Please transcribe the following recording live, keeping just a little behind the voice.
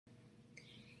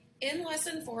In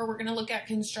lesson 4, we're going to look at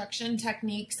construction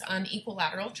techniques on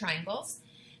equilateral triangles.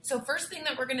 So first thing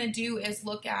that we're going to do is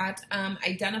look at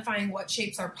identifying what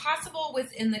shapes are possible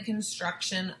within the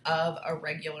construction of a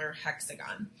regular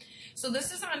hexagon. So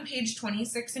this is on page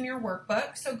 26 in your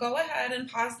workbook. So go ahead and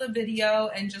pause the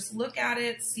video and just look at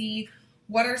it, see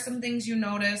what are some things you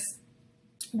notice,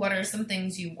 what are some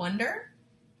things you wonder.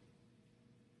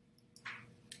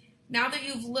 Now that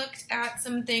you've looked at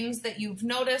some things that you've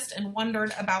noticed and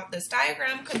wondered about this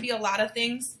diagram, could be a lot of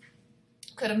things.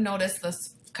 Could have noticed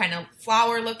this kind of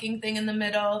flower looking thing in the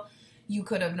middle. You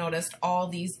could have noticed all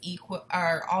these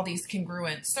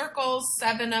congruent circles,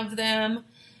 7 of them.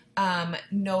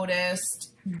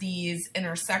 Noticed these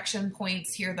intersection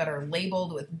points here that are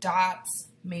labeled with dots.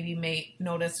 Maybe may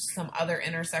notice some other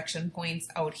intersection points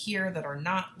out here that are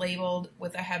not labeled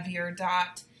with a heavier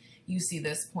dot. You see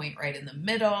this point right in the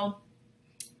middle.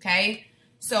 Okay,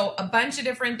 so a bunch of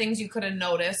different things you could have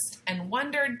noticed and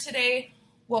wondered today.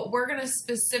 What we're going to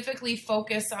specifically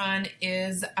focus on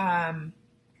is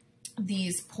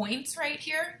these points right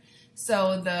here.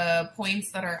 So the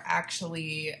points that are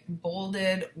actually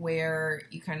bolded where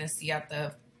you kind of see at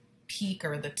the peak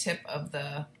or the tip of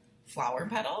the flower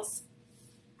petals.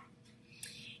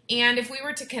 And if we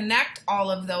were to connect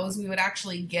all of those, we would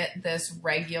actually get this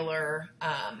regular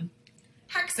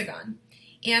hexagon.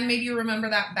 And maybe you remember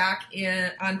that back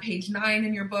on page 9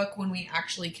 in your book when we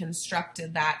actually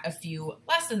constructed that a few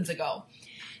lessons ago.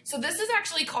 So this is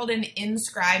actually called an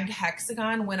inscribed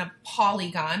hexagon when a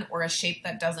polygon, or a shape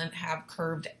that doesn't have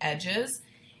curved edges,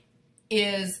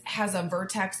 has a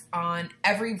vertex on,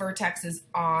 every vertex is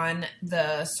on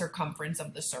the circumference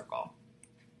of the circle.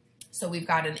 So we've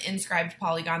got an inscribed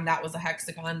polygon, that was a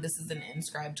hexagon. This is an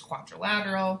inscribed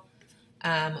quadrilateral.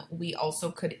 We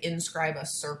also could inscribe a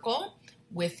circle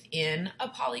within a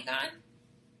polygon.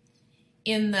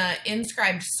 In the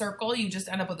inscribed circle, you just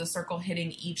end up with a circle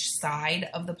hitting each side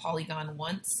of the polygon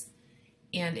once.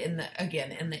 And in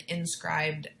the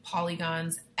inscribed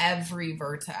polygons, every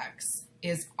vertex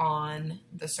is on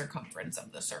the circumference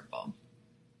of the circle.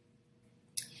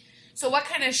 So what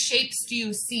kind of shapes do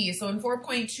you see? So in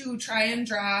 4.2, try and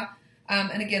draw,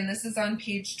 and again, this is on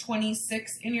page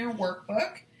 26 in your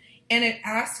workbook. And it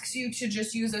asks you to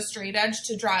just use a straight edge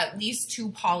to draw at least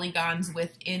 2 polygons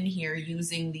within here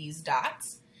using these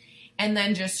dots. And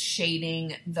then just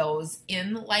shading those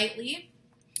in lightly.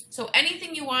 So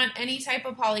anything you want, any type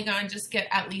of polygon, just get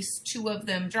at least 2 of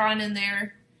them drawn in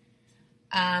there.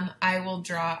 I will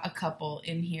draw a couple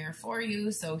in here for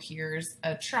you. So here's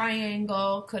a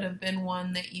triangle, could have been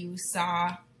one that you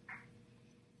saw.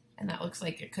 And that looks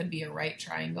like it could be a right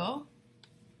triangle.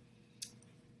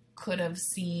 Could have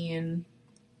seen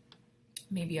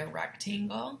maybe a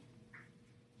rectangle.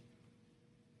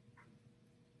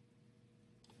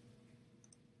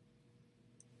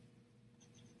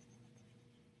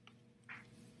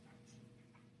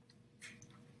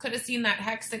 Could have seen that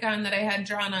hexagon that I had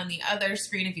drawn on the other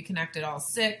screen if you connected all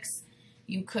 6.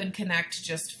 You could connect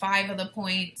just 5 of the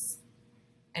points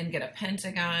and get a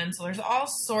pentagon. So there's all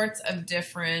sorts of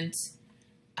different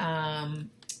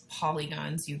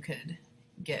polygons you could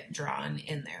get drawn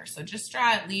in there. So just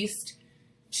draw at least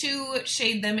 2,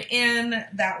 shade them in.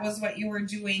 That was what you were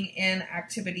doing in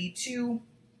activity 2.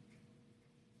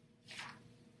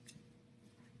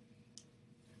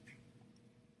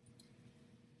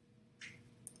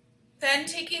 Then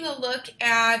taking a look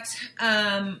at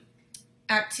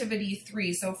activity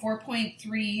 3. So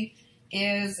 4.3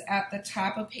 is at the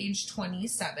top of page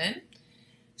 27.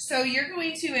 So you're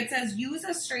going to, it says use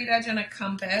a straight edge and a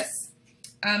compass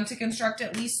to construct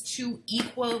at least 2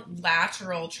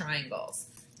 equilateral triangles.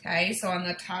 Okay, so on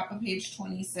the top of page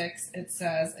 26, it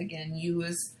says, again,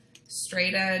 use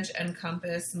straight edge and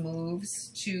compass moves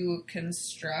to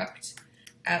construct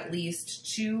at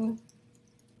least 2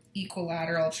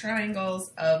 equilateral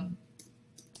triangles of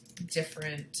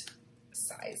different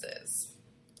sizes.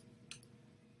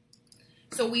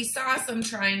 So we saw some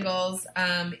triangles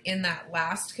in that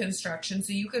last construction,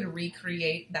 so you could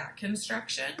recreate that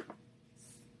construction.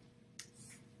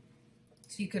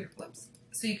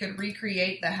 So you could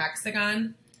recreate the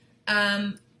hexagon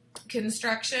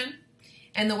construction.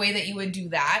 And the way that you would do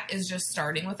that is just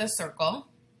starting with a circle.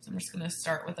 So I'm just going to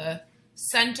start with a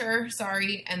center,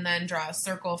 and then draw a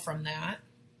circle from that.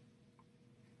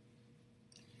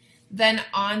 Then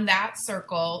on that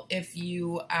circle, if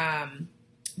you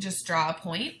just draw a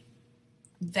point,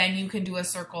 then you can do a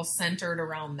circle centered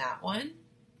around that one.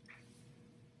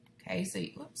 Okay, so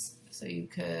you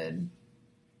could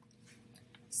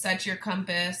set your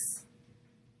compass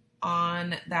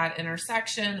on that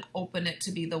intersection, open it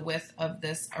to be the width of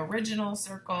this original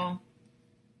circle,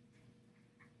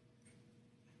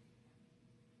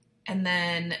 and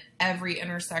then every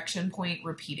intersection point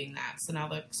repeating that. So now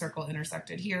the circle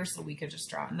intersected here, so we could just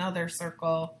draw another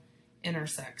circle,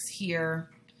 intersects here.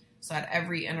 So at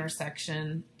every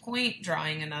intersection point,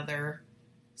 drawing another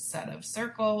set of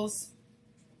circles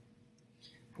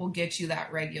will get you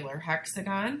that regular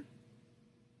hexagon.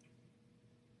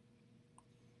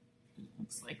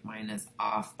 Looks like mine is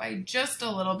off by just a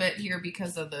little bit here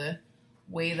because of the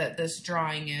way that this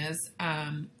drawing is,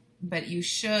 but you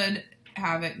should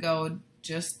have it go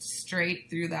just straight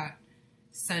through that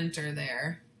center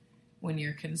there when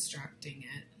you're constructing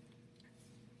it.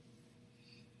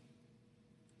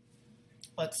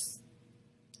 Let's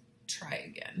try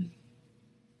again.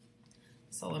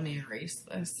 So let me erase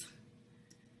this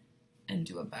and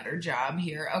do a better job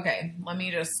here. Okay, let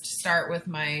me just start with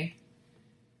my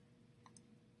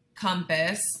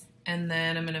compass, and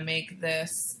then I'm going to make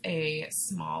this a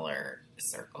smaller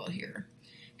circle here.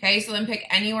 Okay, so then pick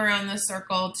anywhere on the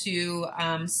circle to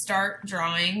start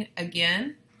drawing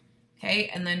again. Okay,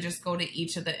 and then just go to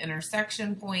each of the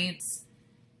intersection points,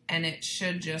 and it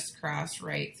should just cross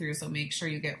right through. So make sure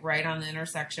you get right on the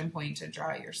intersection point to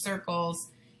draw your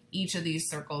circles. Each of these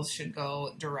circles should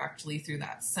go directly through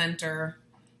that center,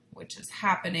 which is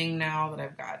happening now that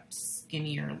I've got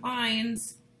skinnier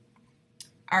lines.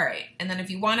 All right, and then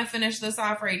if you want to finish this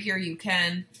off right here, you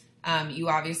can. You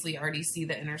obviously already see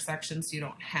the intersection, so you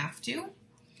don't have to.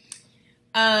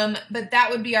 But that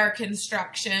would be our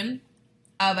construction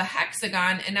of a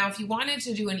hexagon. And now if you wanted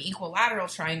to do an equilateral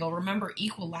triangle, remember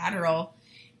equilateral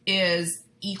is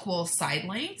equal side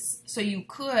lengths. So you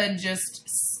could just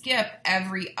skip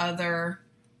every other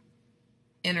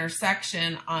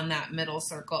intersection on that middle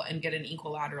circle and get an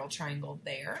equilateral triangle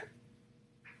there.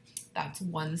 That's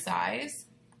one size.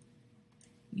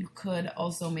 You could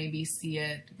also maybe see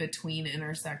it between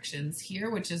intersections here,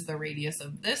 which is the radius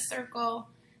of this circle.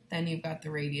 Then you've got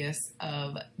the radius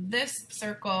of this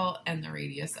circle and the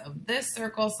radius of this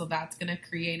circle. So that's going to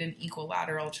create an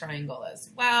equilateral triangle as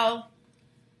well.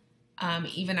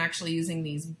 Even actually using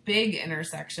these big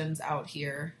intersections out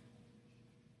here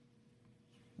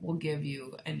will give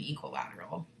you an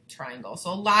equilateral triangle.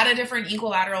 So a lot of different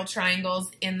equilateral triangles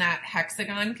in that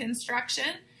hexagon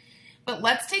construction. But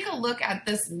let's take a look at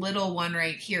this little one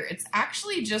right here. It's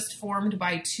actually just formed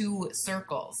by two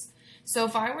circles. So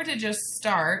if I were to just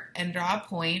start and draw a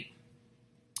point,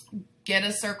 get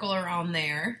a circle around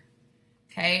there,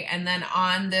 okay, and then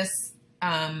on this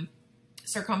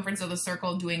circumference of the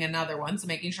circle doing another one, so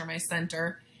making sure my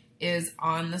center is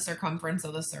on the circumference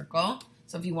of the circle.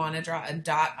 So if you want to draw a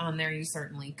dot on there, you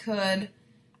certainly could,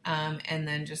 and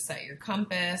then just set your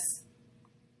compass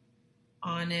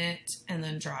on it and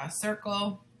then draw a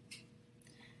circle.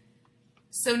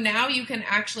 So now you can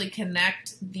actually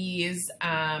connect these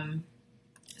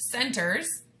centers,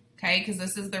 okay, because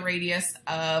this is the radius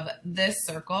of this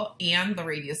circle and the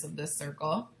radius of this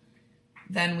circle.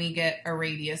 Then we get a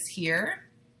radius here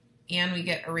and we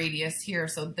get a radius here.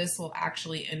 So this will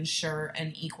actually ensure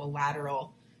an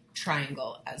equilateral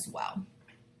triangle as well.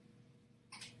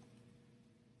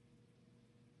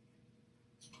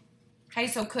 Okay,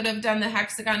 so could have done the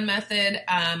hexagon method,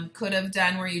 could have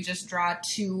done where you just draw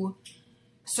two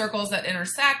circles that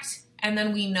intersect, and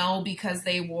then we know because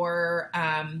they were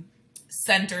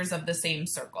centers of the same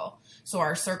circle. So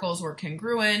our circles were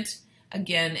congruent.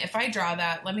 Again, if I draw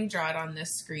that, let me draw it on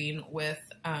this screen with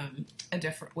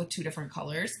two different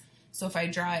colors. So if I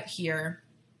draw it here,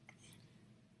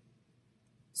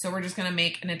 so we're just gonna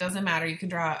make, and it doesn't matter, you can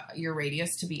draw your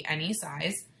radius to be any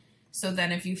size. So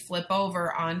then if you flip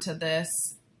over onto this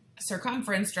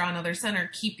circumference, draw another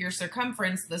center, keep your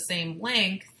circumference the same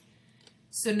length.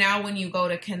 So now when you go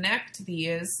to connect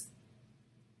these,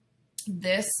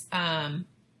 this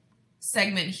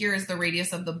segment here is the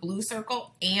radius of the blue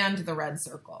circle and the red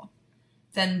circle.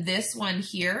 Then this one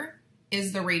here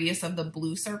is the radius of the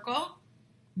blue circle.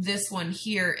 This one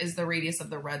here is the radius of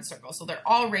the red circle. So they're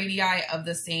all radii of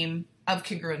the same, of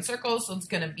congruent circles, so it's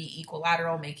going to be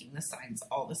equilateral, making the sides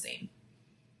all the same.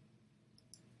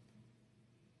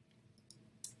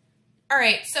 All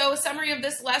right, so summary of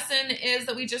this lesson is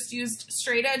that we just used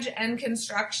straight edge and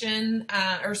construction,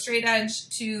 or straight edge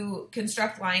to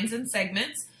construct lines and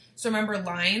segments. So remember,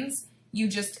 lines, you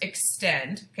just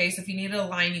extend. Okay, so if you needed a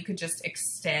line, you could just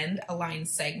extend a line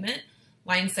segment.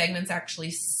 Line segments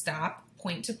actually stop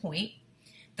point to point.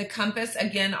 The compass,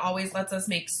 again, always lets us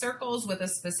make circles with a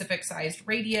specific sized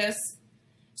radius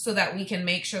so that we can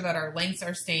make sure that our lengths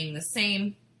are staying the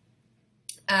same.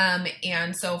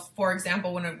 And so, for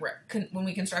example, when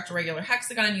we construct a regular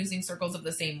hexagon using circles of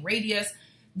the same radius,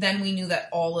 then we knew that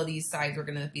all of these sides were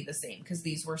going to be the same because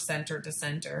these were center to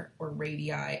center or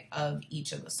radii of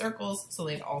each of the circles, so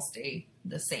they'd all stay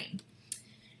the same.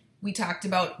 We talked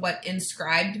about what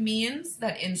inscribed means,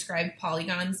 that inscribed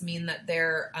polygons mean that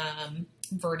their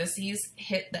vertices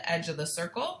hit the edge of the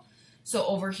circle. So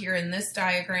over here in this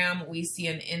diagram, we see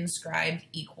an inscribed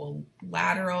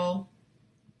equilateral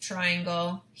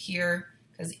triangle here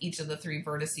because each of the three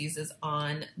vertices is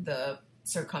on the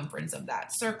circumference of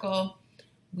that circle.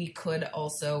 We could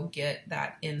also get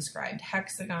that inscribed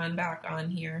hexagon back on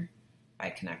here by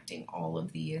connecting all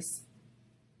of these,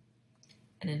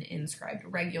 and an inscribed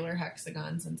regular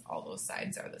hexagon since all those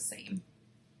sides are the same.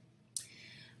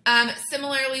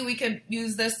 Similarly, we could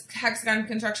use this hexagon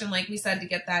construction, like we said, to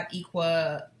get that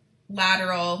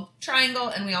equilateral triangle,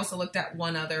 and we also looked at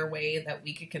one other way that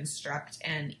we could construct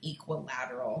an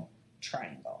equilateral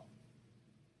triangle.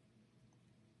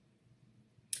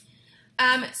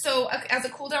 So as a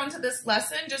cool down to this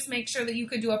lesson, just make sure that you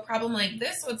could do a problem like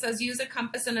this. So it says use a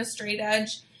compass and a straight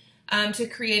edge to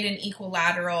create an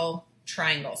equilateral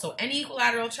triangle. So any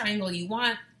equilateral triangle you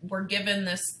want, we're given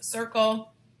this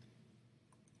circle.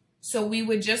 So we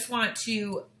would just want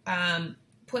to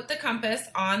put the compass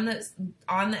on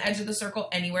the edge of the circle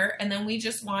anywhere, and then we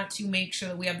just want to make sure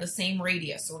that we have the same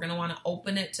radius. So we're going to want to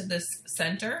open it to this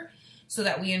center so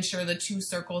that we ensure the two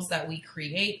circles that we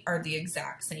create are the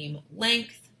exact same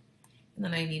length. And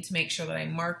then I need to make sure that I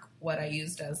mark what I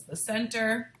used as the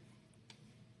center.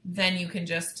 Then you can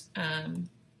just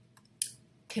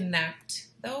connect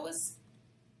those.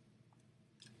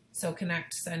 So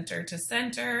connect center to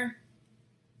center,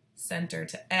 center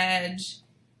to edge,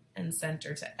 and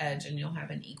center to edge, and you'll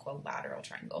have an equilateral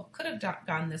triangle. Could have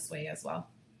gone this way as well.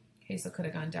 Okay, so could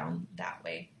have gone down that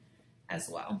way as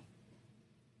well.